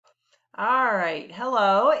All right.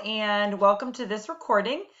 Hello and welcome to this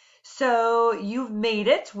recording. So you've made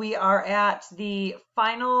it. We are at the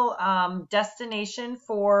final destination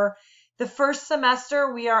for the first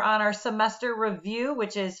semester. We are on our semester review,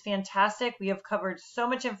 which is fantastic. We have covered so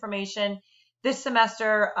much information this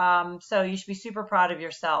semester. So you should be super proud of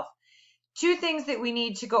yourself. Two things that we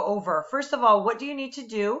need to go over. First of all, what do you need to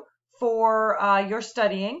do for your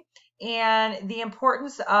studying and the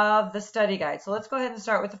importance of the study guide? So let's go ahead and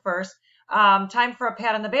start with the first. Time for a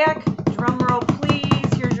pat on the back. Drum roll,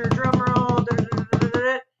 please. Here's your drum roll.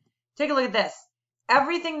 Take a look at this.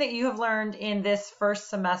 Everything that you have learned in this first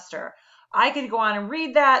semester. I could go on and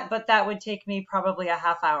read that, but that would take me probably a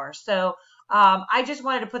half hour. So I just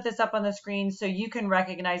wanted to put this up on the screen so you can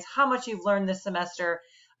recognize how much you've learned this semester.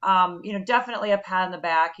 Definitely a pat on the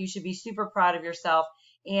back. You should be super proud of yourself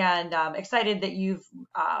and excited that you've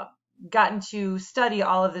gotten to study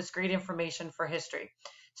all of this great information for history.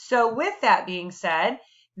 So with that being said,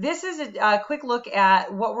 this is a quick look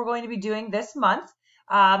at what we're going to be doing this month.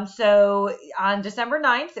 So on December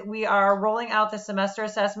 9th, we are rolling out the semester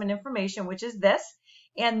assessment information, which is this.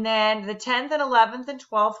 And then the 10th and 11th and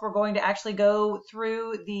 12th, we're going to actually go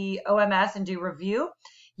through the OMS and do review.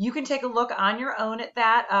 You can take a look on your own at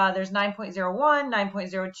that. There's 9.01,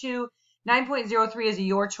 9.02, 9.03 is a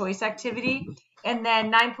your choice activity, and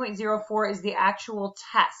then 9.04 is the actual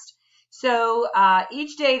test. So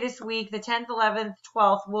each day this week, the 10th, 11th,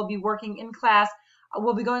 12th, we'll be working in class.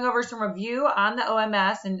 We'll be going over some review on the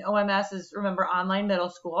OMS, and OMS is, remember, online middle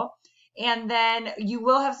school. And then you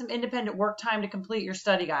will have some independent work time to complete your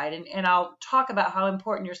study guide, and I'll talk about how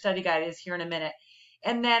important your study guide is here in a minute.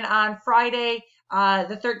 And then on Friday,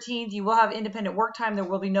 the 13th, you will have independent work time. There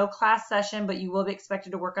will be no class session, but you will be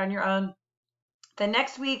expected to work on your own. The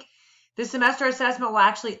next week, the semester assessment will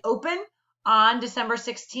actually open on December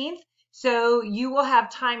 16th. So you will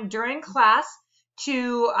have time during class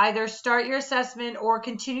to either start your assessment or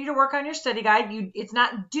continue to work on your study guide. It's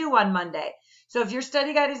not due on Monday. So if your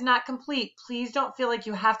study guide is not complete, please don't feel like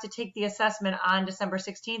you have to take the assessment on December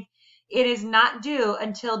 16th. It is not due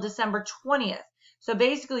until December 20th. So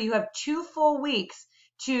basically you have 2 full weeks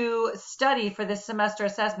to study for this semester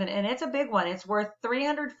assessment, and it's a big one. It's worth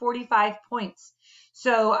 345 points.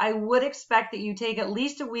 So I would expect that you take at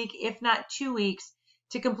least a week, if not 2 weeks,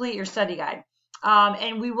 to complete your study guide.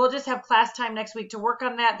 And we will just have class time next week to work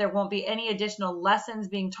on that. There won't be any additional lessons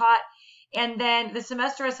being taught. And then the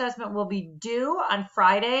semester assessment will be due on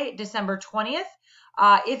Friday, December 20th.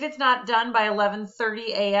 If it's not done by 11:30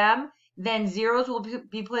 a.m., then zeros will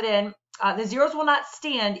be put in. The zeros will not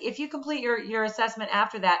stand. If you complete your assessment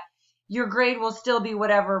after that, your grade will still be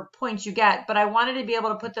whatever points you get. But I wanted to be able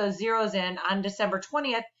to put those zeros in on December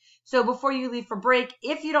 20th. So before you leave for break,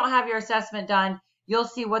 if you don't have your assessment done, you'll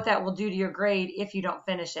see what that will do to your grade if you don't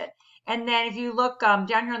finish it. And then if you look down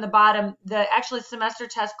here on the bottom, the actual semester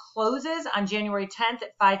test closes on January 10th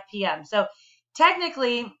at 5 p.m. So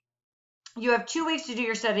technically, you have 2 weeks to do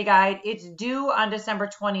your study guide. It's due on December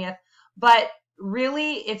 20th, but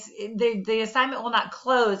really the assignment will not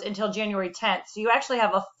close until January 10th. So you actually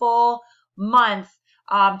have a full month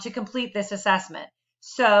to complete this assessment.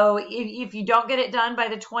 So if you don't get it done by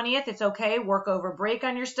the 20th, it's okay. Work over break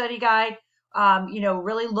on your study guide.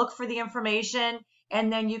 Really look for the information,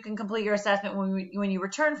 and then you can complete your assessment when you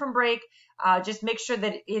return from break. Just make sure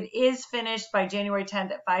that it is finished by January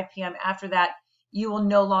 10th at 5 p.m. After that, you will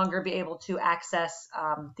no longer be able to access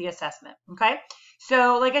the assessment. Okay.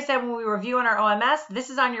 So like I said, when we review on our OMS,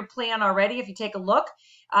 this is on your plan already. If you take a look,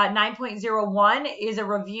 9.01 is a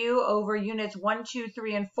review over units 1, 2,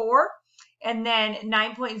 3, and 4. And then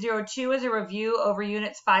 9.02 is a review over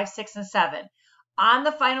units 5, 6, and 7. On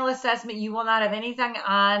the final assessment, you will not have anything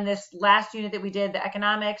on this last unit that we did, the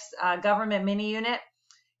economics government mini unit.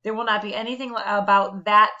 There will not be anything about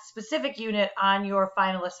that specific unit on your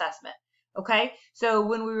final assessment. Okay, so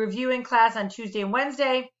when we review in class on Tuesday and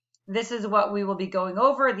Wednesday, this is what we will be going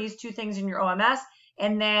over, these 2 things in your OMS,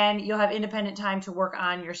 and then you'll have independent time to work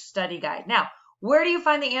on your study guide. Now, where do you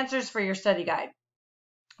find the answers for your study guide?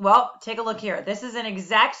 Well, take a look here. This is an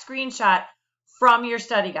exact screenshot from your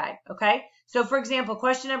study guide, okay? So for example,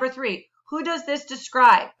 question number 3, who does this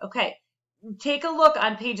describe? Okay, take a look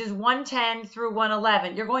on pages 110 through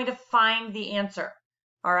 111. You're going to find the answer,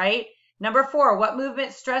 all right? Number 4, what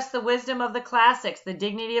movement stressed the wisdom of the classics, the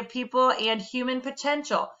dignity of people, and human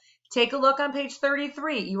potential? Take a look on page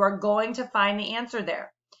 33. You are going to find the answer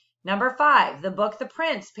there. Number 5, the book The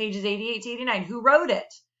Prince, pages 88 to 89. Who wrote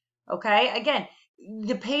it? Okay, again,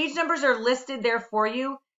 the page numbers are listed there for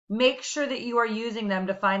you. Make sure that you are using them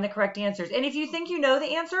to find the correct answers. And if you think you know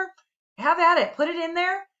the answer, have at it. Put it in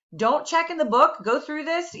there. Don't check in the book. Go through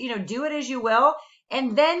this, do it as you will,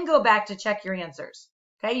 and then go back to check your answers.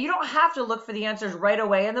 Okay. You don't have to look for the answers right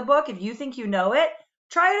away in the book. If you think you know it,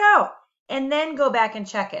 try it out and then go back and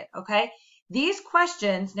check it. Okay. These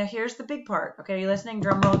questions, now here's the big part. Okay. Are you listening?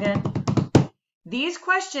 Drum roll again. These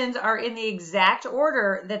questions are in the exact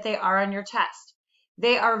order that they are on your test.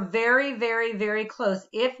 They are very, very, very close,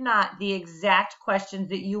 if not the exact questions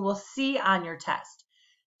that you will see on your test.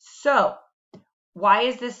 So why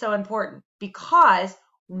is this so important? Because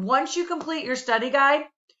once you complete your study guide,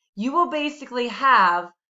 you will basically have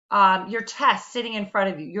your test sitting in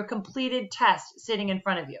front of you, your completed test sitting in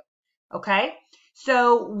front of you. Okay?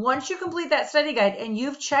 So once you complete that study guide and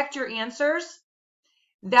you've checked your answers,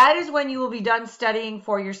 that is when you will be done studying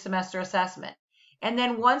for your semester assessment. And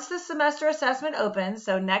then once the semester assessment opens,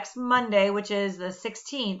 so next Monday, which is the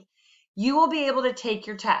 16th, you will be able to take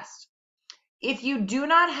your test. If you do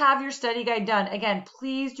not have your study guide done, again,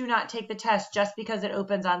 please do not take the test just because it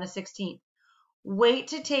opens on the 16th. Wait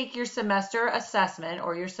to take your semester assessment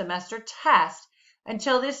or your semester test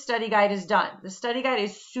until this study guide is done. The study guide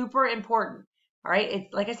is super important. All right.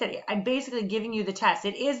 Like I said, I'm basically giving you the test.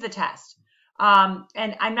 It is the test. And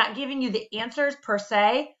I'm not giving you the answers per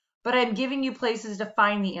se, but I'm giving you places to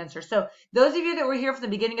find the answer. So those of you that were here from the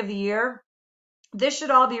beginning of the year, this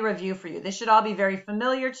should all be review for you. This should all be very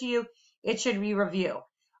familiar to you. It should be review.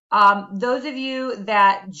 Those of you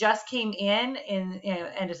that just came in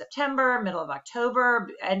end of September, middle of October,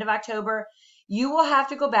 end of October, you will have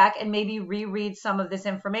to go back and maybe reread some of this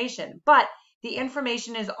information. But the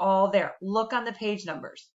information is all there. Look on the page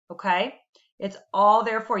numbers, okay? It's all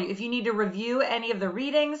there for you. If you need to review any of the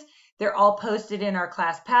readings, they're all posted in our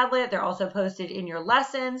class Padlet. They're also posted in your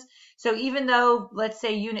lessons. So even though, let's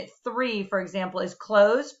say Unit 3, for example, is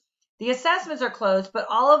closed, the assessments are closed, but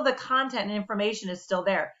all of the content and information is still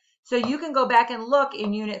there. So you can go back and look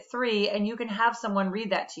in Unit 3 and you can have someone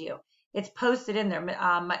read that to you. It's posted in there.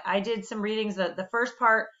 I did some readings, the first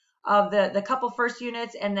part of the couple first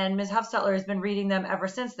units, and then Ms. Huffstetler has been reading them ever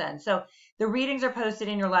since then. So the readings are posted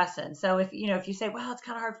in your lesson. So if you say, well, it's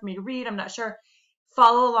kind of hard for me to read, I'm not sure,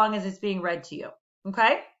 follow along as it's being read to you.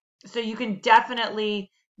 Okay? So you can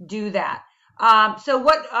definitely do that. So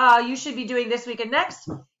what you should be doing this week and next,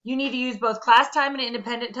 you need to use both class time and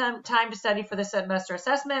independent time to study for the semester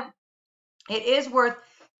assessment. It is worth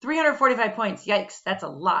 345 points. Yikes, that's a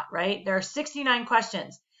lot, right? There are 69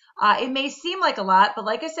 questions. It may seem like a lot, but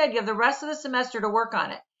like I said, you have the rest of the semester to work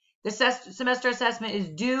on it. The semester assessment is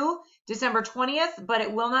due December 20th, but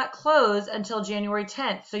it will not close until January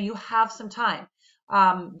 10th, so you have some time.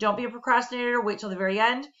 Don't be a procrastinator. Wait till the very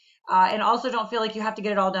end. And also don't feel like you have to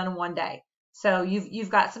get it all done in one day. So you've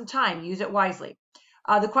got some time. Use it wisely.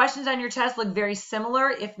 The questions on your test look very similar,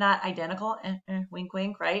 if not identical, wink,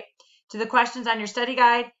 wink, right, to the questions on your study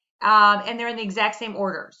guide. And they're in the exact same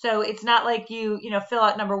order. So it's not like you fill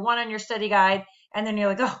out number 1 on your study guide and then you're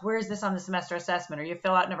like, oh, where is this on the semester assessment? Or you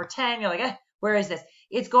fill out number 10, you're like, where is this?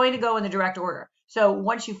 It's going to go in the direct order. So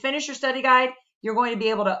once you finish your study guide, you're going to be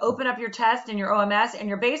able to open up your test in your OMS, and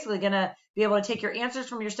you're basically going to be able to take your answers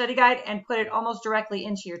from your study guide and put it almost directly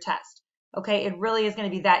into your test. Okay, it really is going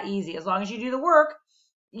to be that easy. As long as you do the work,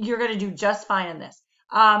 you're going to do just fine in this.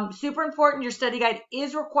 Super important, your study guide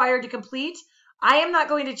is required to complete. I am not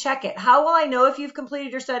going to check it. How will I know if you've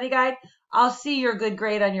completed your study guide? I'll see your good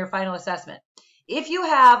grade on your final assessment. If you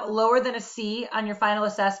have lower than a C on your final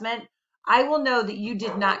assessment, I will know that you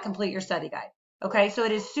did not complete your study guide. Okay, so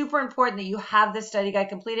it is super important that you have this study guide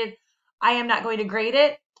completed. I am not going to grade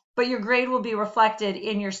it, but your grade will be reflected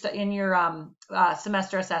in your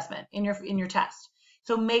semester assessment, in your test.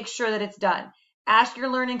 So make sure that it's done. Ask your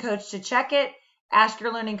learning coach to check it. Ask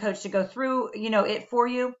your learning coach to go through, it for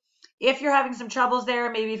you. If you're having some troubles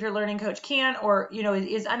there, maybe if your learning coach can or,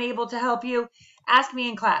 is unable to help you, ask me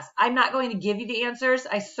in class. I'm not going to give you the answers.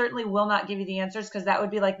 I certainly will not give you the answers because that would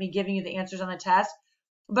be like me giving you the answers on the test.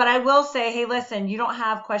 But I will say, hey, listen, you don't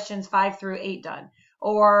have questions 5 through 8 done.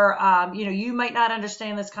 Or, you might not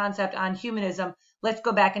understand this concept on humanism. Let's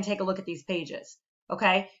go back and take a look at these pages.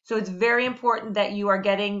 Okay. So it's very important that you are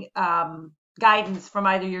getting guidance from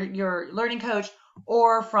either your learning coach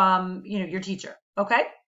or from, your teacher. Okay.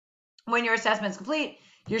 When your assessment is complete,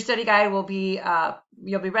 your study guide will be,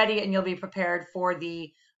 you'll be ready and you'll be prepared for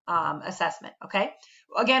the assessment. Okay.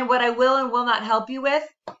 Again, what I will and will not help you with,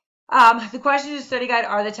 the questions in the study guide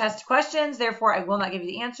are the test questions. Therefore, I will not give you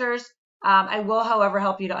the answers. I will, however,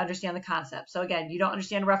 help you to understand the concept. So again, you don't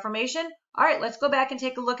understand Reformation. All right, let's go back and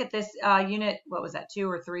take a look at this unit. What was that, 2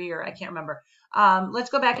 or 3, or I can't remember. Let's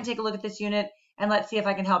go back and take a look at this unit and let's see if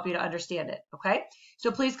I can help you to understand it. Okay. So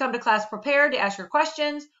please come to class prepared to ask your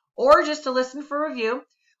questions or just to listen for review.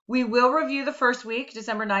 We will review the first week,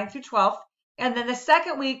 December 9th through 12th. And then the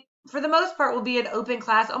second week, for the most part, will be an open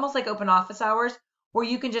class, almost like open office hours, where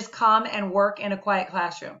you can just come and work in a quiet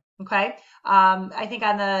classroom. Okay. I think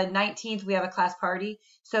on the 19th, we have a class party.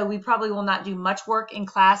 So we probably will not do much work in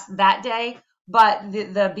class that day. But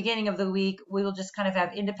the beginning of the week, we will just kind of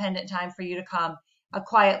have independent time for you to come, a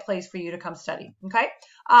quiet place for you to come study. Okay.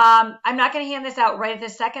 I'm not going to hand this out right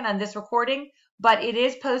this second on this recording, but it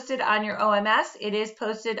is posted on your OMS. It is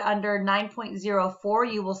posted under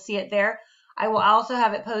 9.04. You will see it there. I will also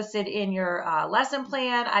have it posted in your lesson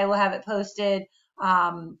plan. I will have it posted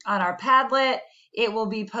on our Padlet. It will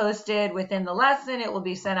be posted within the lesson. It will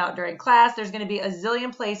be sent out during class. There's going to be a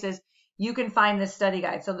zillion places you can find this study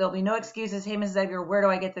guide. So there'll be no excuses. Hey, Mrs. Edgar, where do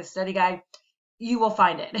I get this study guide? You will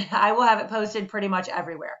find it. I will have it posted pretty much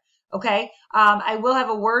everywhere. Okay. I will have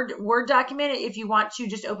a Word document if you want to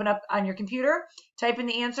just open up on your computer, type in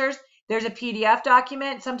the answers. There's a PDF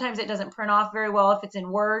document. Sometimes it doesn't print off very well if it's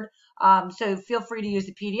in Word. So feel free to use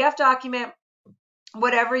the PDF document,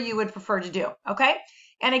 whatever you would prefer to do. Okay.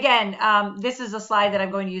 And again, this is a slide that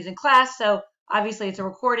I'm going to use in class. So obviously it's a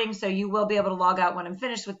recording, so you will be able to log out when I'm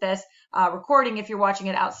finished with this recording if you're watching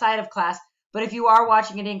it outside of class. But if you are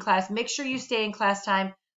watching it in class, make sure you stay in class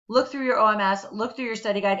time. Look through your OMS, look through your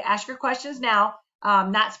study guide, ask your questions now,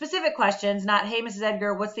 not specific questions, not, hey, Mrs.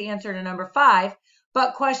 Edgar, what's the answer to number 5?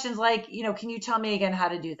 But questions like, can you tell me again how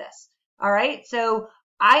to do this? All right. So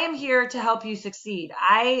I am here to help you succeed.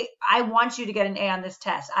 I want you to get an A on this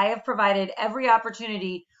test. I have provided every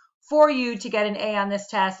opportunity for you to get an A on this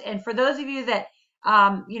test. And for those of you that,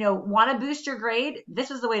 want to boost your grade,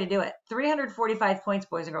 this is the way to do it. 345 points,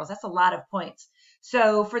 boys and girls. That's a lot of points.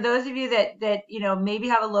 So for those of you that maybe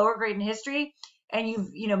have a lower grade in history and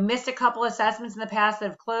you've, missed a couple assessments in the past that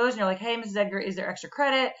have closed and you're like, hey, Mrs. Edgar, is there extra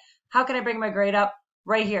credit? How can I bring my grade up?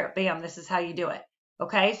 Right here. Bam. This is how you do it.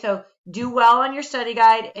 Okay. So do well on your study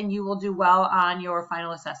guide and you will do well on your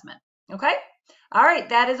final assessment. Okay. All right.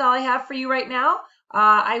 That is all I have for you right now.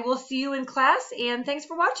 I will see you in class and thanks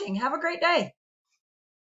for watching. Have a great day.